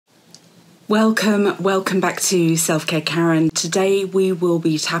Welcome back to Selfcare Karen. Today we will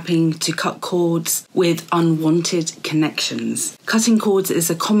be tapping to cut cords with unwanted connections. Cutting cords is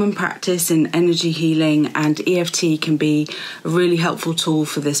a common practice in energy healing, and EFT can be a really helpful tool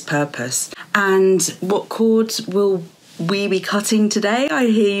for this purpose. And what cords will we be cutting today, I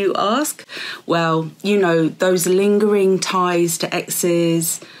hear you ask? Well, you know, those lingering ties to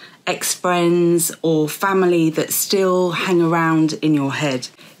exes, ex-friends or family that still hang around in your head.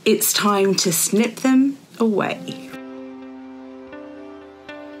 It's time to snip them away.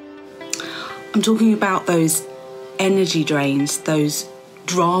 I'm talking about those energy drains, those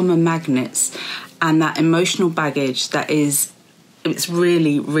drama magnets, and that emotional baggage it's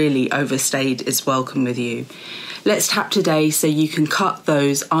really overstayed its welcome with you. Let's tap today so you can cut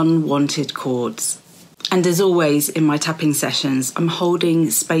those unwanted cords. And as always in my tapping sessions, I'm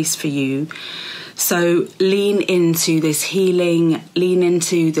holding space for you. So lean into this healing, lean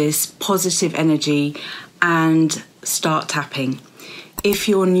into this positive energy and start tapping. If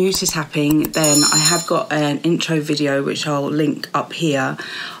you're new to tapping, then I have got an intro video which I'll link up here.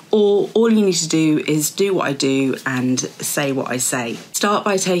 Or all you need to do is do what I do and say what I say. Start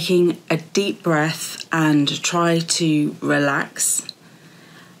by taking a deep breath and try to relax.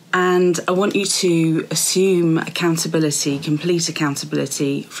 And I want you to assume accountability, complete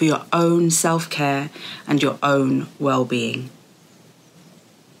accountability for your own self-care and your own well-being.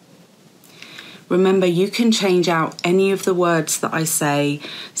 Remember, you can change out any of the words that I say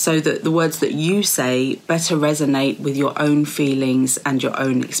so that the words that you say better resonate with your own feelings and your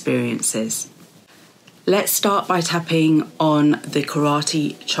own experiences. Let's start by tapping on the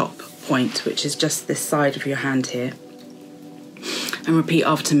karate chop point, which is just this side of your hand here. And repeat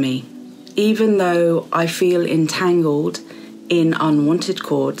after me. Even though I feel entangled in unwanted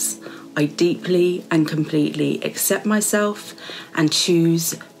cords, I deeply and completely accept myself and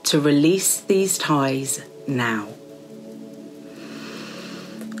choose to release these ties now.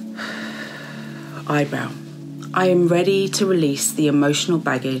 Eyebrow. I am ready to release the emotional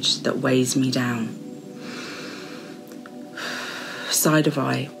baggage that weighs me down. Side of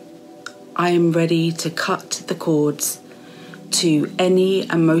eye. I am ready to cut the cords to any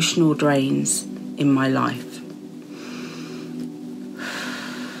emotional drains in my life.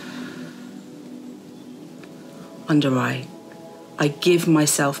 Under eye. I give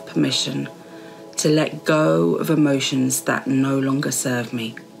myself permission to let go of emotions that no longer serve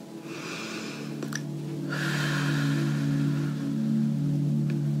me.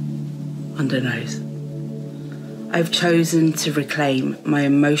 Under nose. I've chosen to reclaim my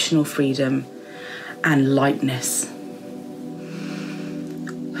emotional freedom and lightness.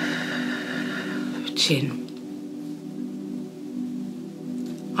 Chin.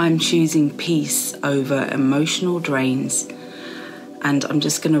 I'm choosing peace over emotional drains, and I'm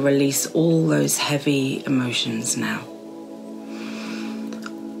just going to release all those heavy emotions now.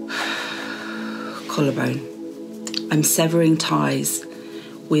 Collarbone. I'm severing ties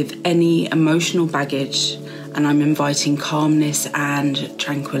with any emotional baggage, and I'm inviting calmness and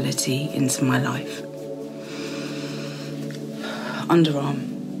tranquility into my life. Underarm.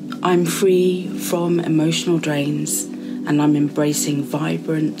 I'm free from emotional drains and I'm embracing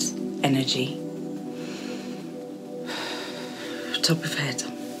vibrant energy. Top of head.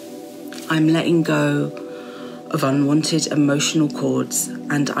 I'm letting go of unwanted emotional cords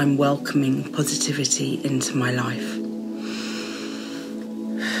and I'm welcoming positivity into my life.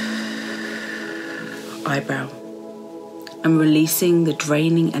 Eyebrow. I'm releasing the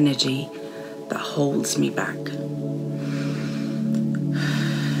draining energy that holds me back.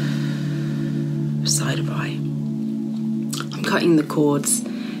 Side of eye. I'm cutting the cords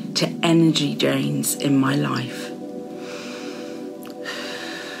to energy drains in my life.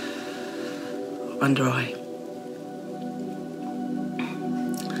 Under eye.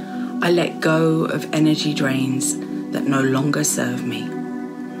 I let go of energy drains that no longer serve me.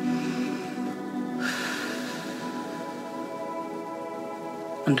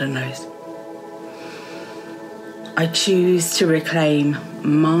 Under nose. I choose to reclaim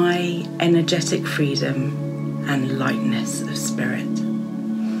my energetic freedom and lightness of spirit.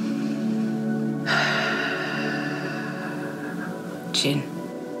 Chin.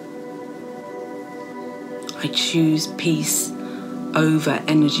 I choose peace over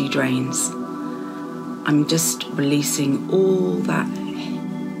energy drains. I'm just releasing all that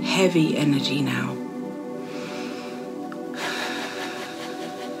heavy energy now.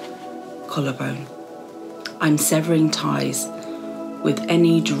 Collarbone. I'm severing ties with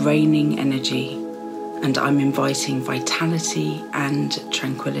any draining energy and I'm inviting vitality and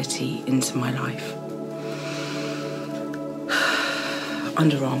tranquility into my life.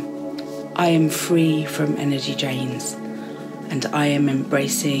 Underarm. I am free from energy drains, and I am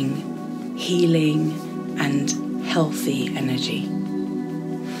embracing healing and healthy energy.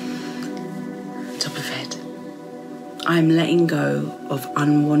 Top of head. I am letting go of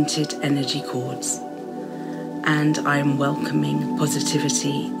unwanted energy cords, and I am welcoming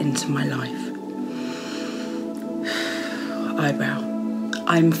positivity into my life. Eyebrow.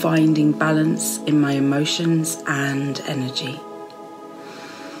 I'm finding balance in my emotions and energy.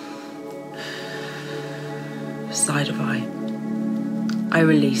 Side of eye. I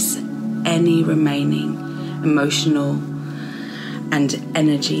release any remaining emotional and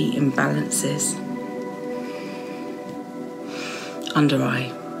energy imbalances. Under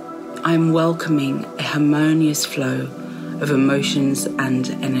eye. I'm welcoming a harmonious flow of emotions and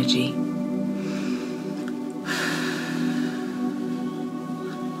energy.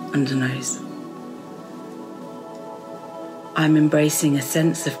 Under nose. I'm embracing a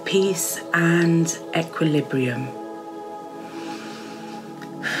sense of peace and equilibrium.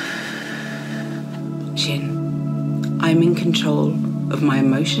 Chin. I'm in control of my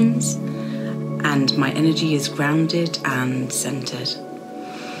emotions, and my energy is grounded and centered.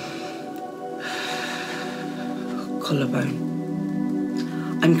 Collarbone.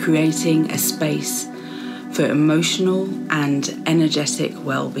 I'm creating a space for emotional and energetic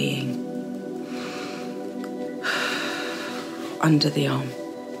well-being. Under the arm.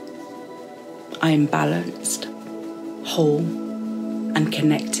 I am balanced, whole, and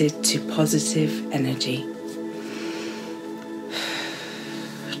connected to positive energy.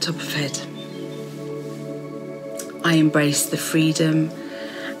 Top of head. I embrace the freedom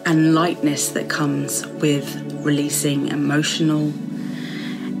and lightness that comes with releasing emotional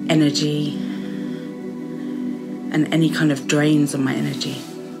energy and any kind of drains on my energy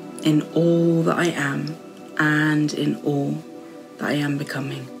in all that I am and in all that I am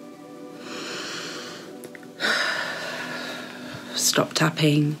becoming. Stop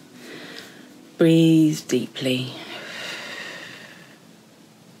tapping. Breathe deeply.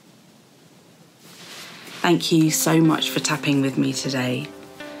 Thank you so much for tapping with me today.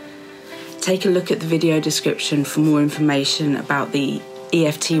 Take a look at the video description for more information about the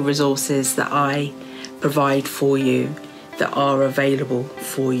EFT resources that I provide for you, that are available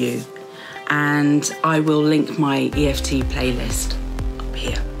for you. And I will link my EFT playlist up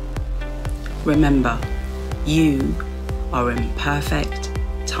here. Remember, you are in perfect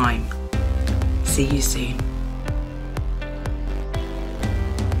time. See you soon.